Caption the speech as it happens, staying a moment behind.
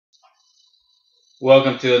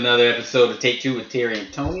Welcome to another episode of Take2 with Terry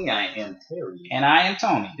and Tony. I am Terry. And I am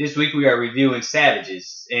Tony. This week we are reviewing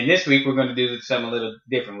Savages. And this week we're going to do something a little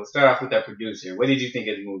different. We'll start off with our producer. What did you think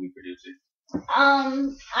of the movie, producer?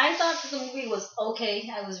 I thought the movie was okay.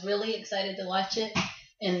 I was really excited to watch it.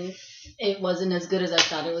 And it wasn't as good as I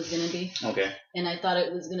thought it was going to be. Okay. And I thought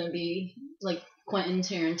it was going to be like Quentin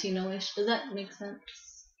Tarantino-ish. Does that make sense?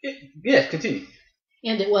 Yeah, continue.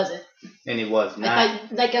 And it wasn't. And it was not. I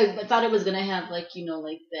thought it was gonna have like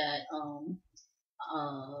that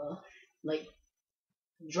like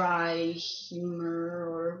dry humor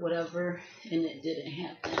or whatever, and it didn't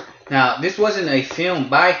have that. Now, this wasn't a film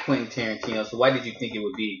by Quentin Tarantino, so why did you think it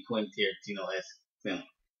would be Quentin Tarantino-esque film?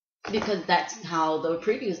 Because that's how the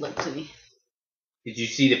previews looked to me. Did you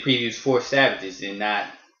see the previews for Savages and not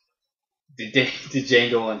the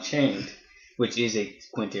Django Unchained, which is a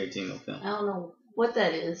Quentin Tarantino film? I don't know what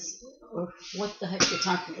that is or what the heck you're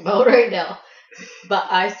talking about right now, but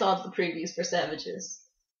I saw the previews for Savages.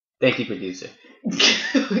 Thank you, producer.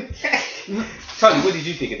 Tony, what did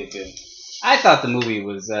you think of the film? I thought the movie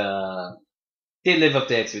was did live up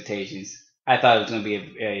to expectations. I thought it was going to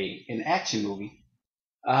be an action movie,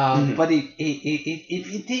 but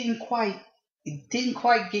it didn't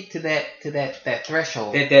quite get to that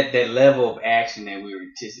threshold. That level of action that we were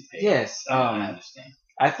anticipating. Yes, I understand.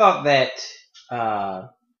 I thought that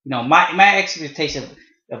my expectation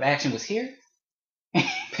of action was here.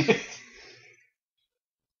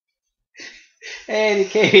 And it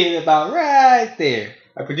came in about right there.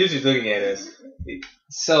 Our producer's looking at us.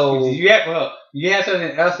 So you have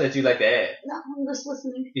something else that you'd like to add? No, I'm just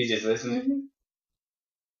listening. You're just listening?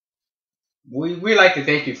 Mm-hmm. We like to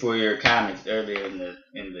thank you for your comments earlier in the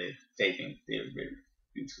taping. They were very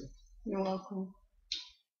beautiful. You're welcome.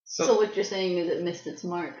 So what you're saying is it missed its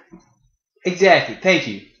mark. Exactly. Thank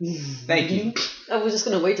you. Thank you. I was just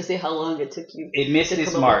gonna wait to see how long it took you. It missed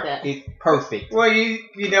its mark. It's perfect. Well,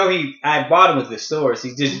 I bought him at the stores.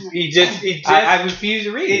 He just. I refuse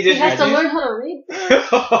to read it. He has to learn how to read.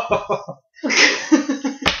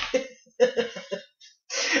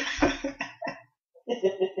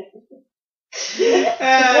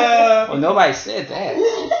 Well, nobody said that.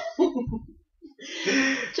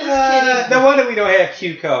 Just kidding. No wonder we don't have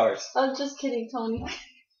cue cards. I'm just kidding, Tony.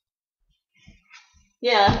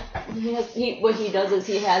 Yeah, what he does is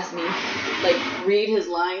he has me like read his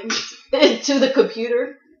lines to the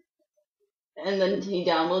computer, and then he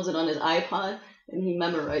downloads it on his iPod and he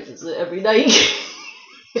memorizes it every night.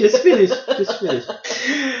 Just finish.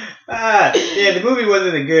 Yeah, the movie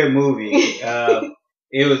wasn't a good movie.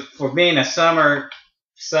 It was, for being a summer.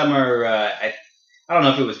 I don't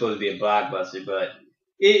know if it was supposed to be a blockbuster, but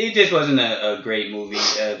it just wasn't a great movie.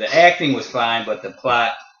 The acting was fine, but the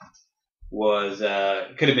plot was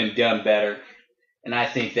could have been done better, and I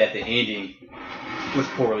think that the ending was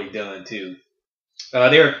poorly done too.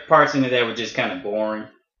 There were parts in it that were just kind of boring.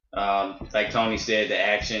 Like Tony said, the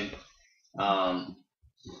action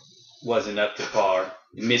wasn't up to par.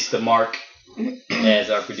 It missed the mark, as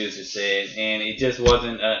our producer said, and it just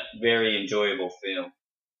wasn't a very enjoyable film.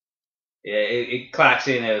 Yeah, it clocks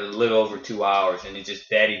in at a little over 2 hours, and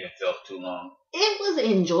that even felt too long. It was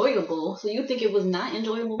enjoyable. So you think it was not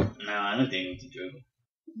enjoyable? No, I don't think it was enjoyable.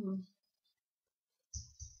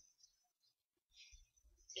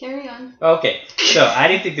 Carry on. Okay, so I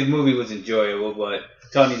didn't think the movie was enjoyable, but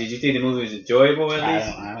Tony, did you think the movie was enjoyable at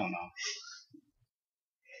least? I don't know.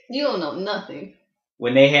 You don't know nothing.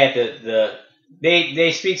 When they had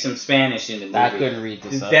they speak some Spanish in the movie. I couldn't read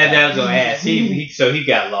this. That was gonna ask. He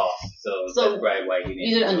got lost. So that's right why he didn't.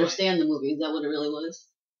 You didn't understand the movie. Is that what it really was?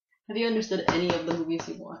 Have you understood any of the movies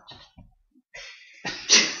you've watched?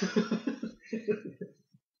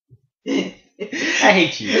 I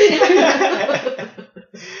hate you.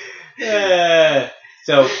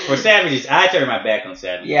 So for Savages, I turned my back on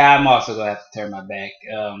Savages. Yeah, I'm also gonna have to turn my back.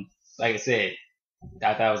 Like I said,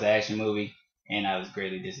 I thought it was an action movie, and I was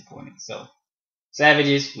greatly disappointed. So,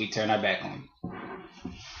 Savages, we turn our back on you.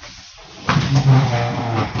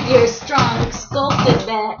 Your strong, sculpted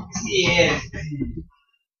backs. Yeah.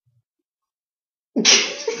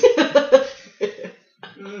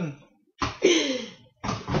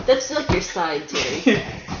 That's like your side, Terry.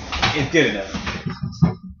 It's good enough.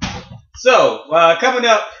 So, coming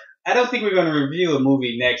up, I don't think we're going to review a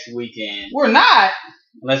movie next weekend. We're not.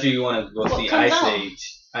 Unless you want to go see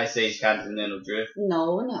Ice Age Continental Drift.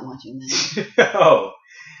 No, we're not watching that. Oh.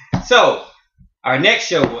 So, our next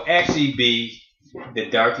show will actually be The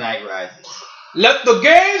Dark Knight Rises. Let the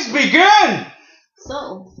games begin!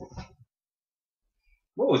 So,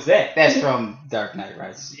 what was that? That's from Dark Knight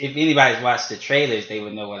Rises. If anybody's watched the trailers, they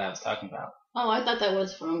would know what I was talking about. Oh, I thought that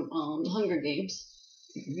was from Hunger Games.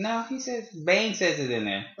 No, he says Bane says it in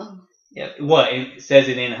there. Oh. Yep. What? It says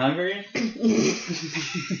it in Hungary?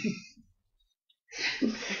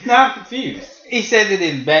 No, I'm confused. He says it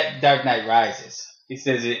in Dark Knight Rises. It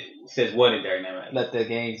says what in Dark Knight Rises? Let the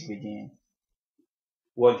games begin.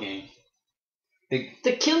 What game?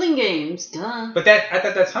 The Killing Games, duh. But I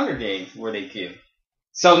thought that's Hunger Games where they kill.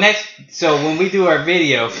 So when we do our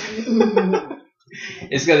video,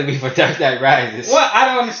 it's gonna be for Dark Knight Rises. What? I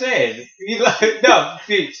don't understand. No,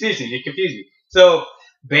 seriously, you confuse me. So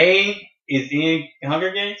Bane is in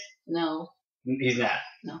Hunger Games? No. He's not.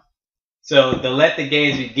 No. So the Let the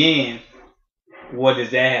Games Begin, what does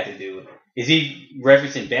that have to do with it? Is he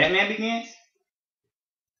referencing Batman Begins?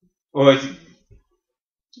 Or is he...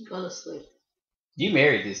 Go to sleep. You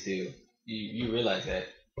married this dude. You realize that?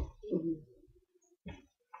 Mm-hmm.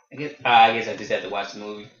 I guess I just have to watch the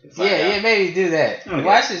movie. Yeah, maybe do that. Okay.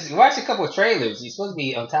 Watch a couple of trailers. You're supposed to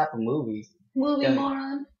be on top of movies. Movie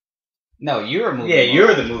moron. No, you're a movie. Yeah, moron.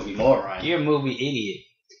 you're the movie moron. You're a movie idiot.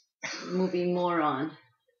 Movie moron.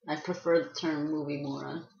 I prefer the term movie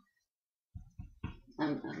moron.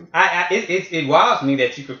 It wows me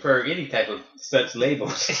that you prefer any type of such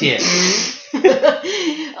labels. Yeah. Do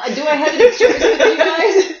I have any choice with you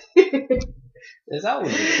guys? There's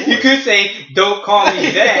always You could say, "Don't call me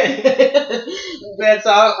that." That's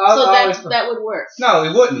all. So that would work. No,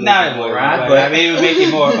 it wouldn't. No, it wouldn't. But I mean, it would make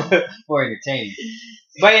it more entertaining.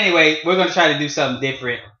 But anyway, we're gonna try to do something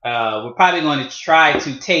different. We're probably going to try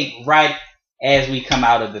to tape right as we come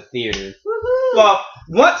out of the theater. Well,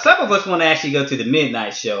 some of us want to actually go to the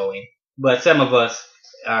midnight showing, but some of us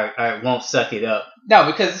won't suck it up. No,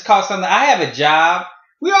 because it's called something. I have a job.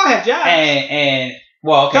 We all have jobs. And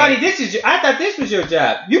well, okay. Connie, I thought this was your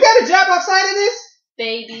job. You got a job outside of this?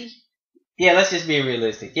 Baby. Yeah, let's just be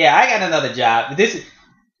realistic. Yeah, I got another job.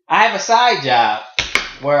 I have a side job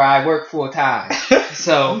where I work full time.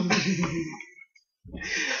 So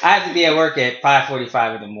I have to be at work at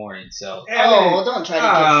 5:45 in the morning. So don't try to get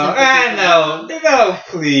I know. No,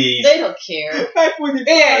 please. They don't care.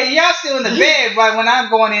 Yeah, y'all still in the bed when I'm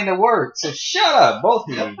going into work. So shut up, both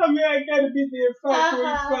of you. I mean, I gotta be there at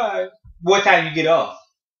 5:45. What time you get off?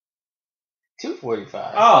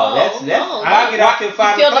 2:45. Oh, that's. I get off till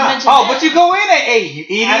 5 o'clock. Oh, but you go in at 8. You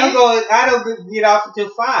idiot. I don't get off until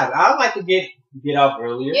 5. I like to get off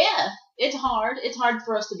earlier. Yeah, it's hard. It's hard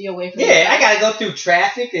for us to be away from. Yeah, I gotta go through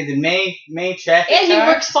traffic and the main traffic. And he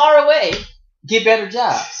works far away. Get better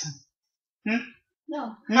jobs.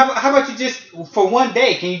 No. How about you just for one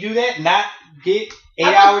day? Can you do that? Not get 8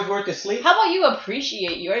 hours worth of sleep? How about you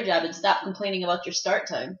appreciate your job and stop complaining about your start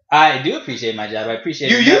time? I do appreciate my job. I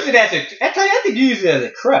appreciate you use it as a. I think you use it as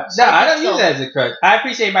a crutch. No, I don't use it as a crutch. I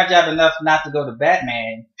appreciate my job enough not to go to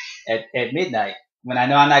Batman at midnight when I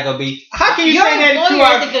know I'm not gonna be. How can you say that in 2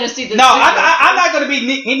 hours? Gonna see this no, I'm not gonna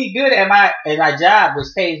be any good at my job,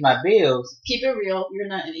 which pays my bills. Keep it real. You're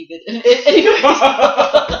not any good.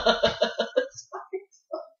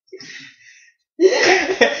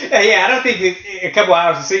 Yeah, I don't think a couple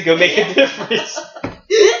hours of sleep gonna make a difference.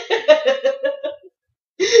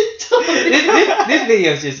 this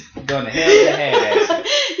video is just going to hell in the head.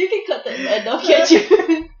 You can cut that end off, can't you?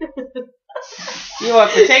 You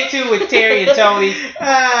want for Take2 with Terry and Tony?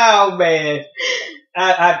 Oh man,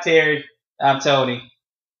 I'm Terry. I'm Tony.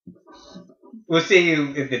 We'll see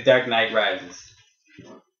you if the Dark Knight Rises.